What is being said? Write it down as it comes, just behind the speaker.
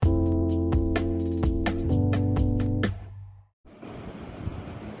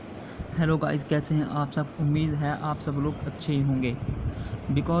Hello guys, कैसे हैं आप सब। उम्मीद है आप सब लोग अच्छे ही होंगे।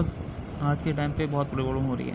 बिकॉज़ आज के टाइम पे बहुत प्रॉब्लम हो रही है।